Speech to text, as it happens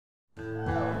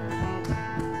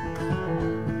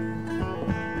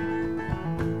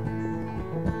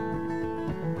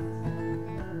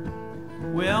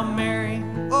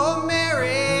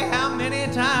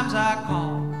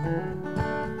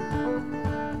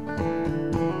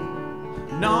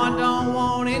No, I don't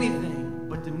want anything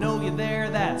but to know you're there,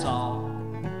 that's all.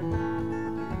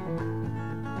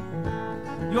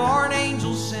 You're an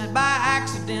angel sent by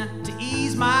accident to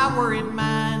ease my worried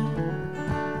mind.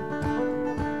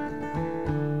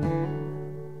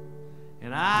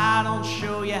 And I don't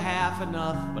show you half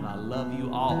enough, but I love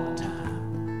you all the time.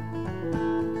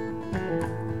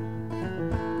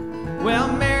 Well,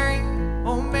 Mary,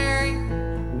 oh Mary,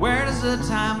 where does the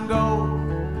time go?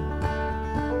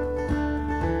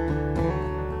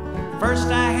 First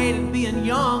I hated being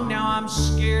young, now I'm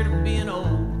scared of being old.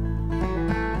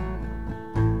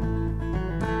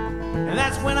 And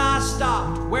that's when I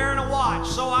stopped wearing a watch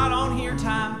so I don't hear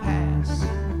time pass.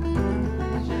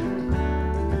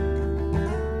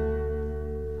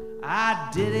 I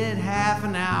did it half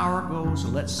an hour ago, so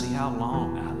let's see how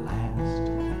long I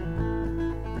last.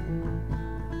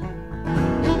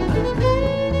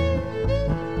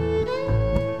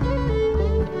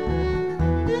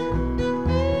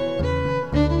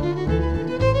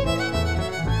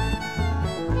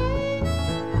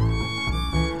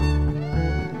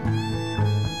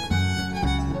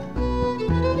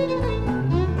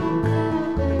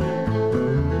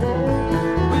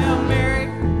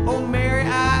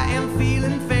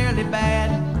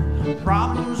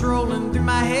 Problems rolling through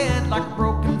my head like a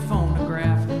broken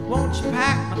phonograph. Won't you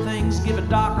pack my things, give a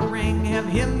doc a ring, have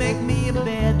him make me a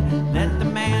bed, let the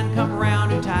man come around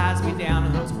who ties me down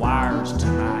and hooks wires to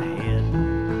my head.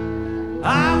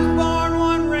 I was born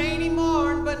one rainy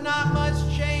morn, but not much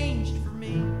changed for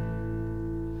me.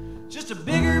 Just a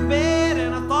bigger bed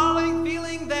and a falling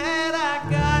feeling that I've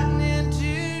gotten in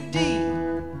too deep.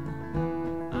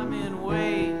 I'm in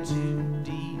way too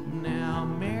deep now,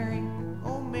 Mary,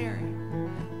 oh Mary,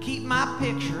 keep my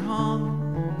picture hung.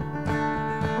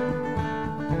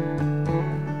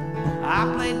 I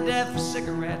played death for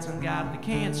cigarettes and got the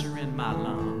cancer in my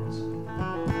lungs.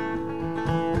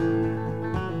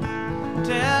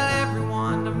 Tell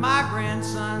everyone to my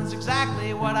grandsons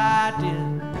exactly what I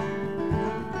did.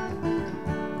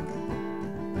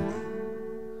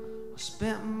 I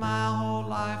spent my whole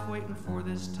life waiting for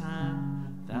this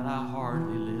time that I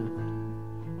hardly lived.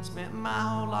 I spent my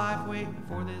whole life waiting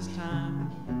for this time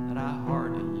that I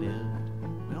hardly lived.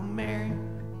 Well, Mary,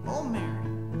 oh Mary,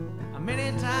 how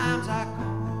many times I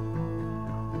called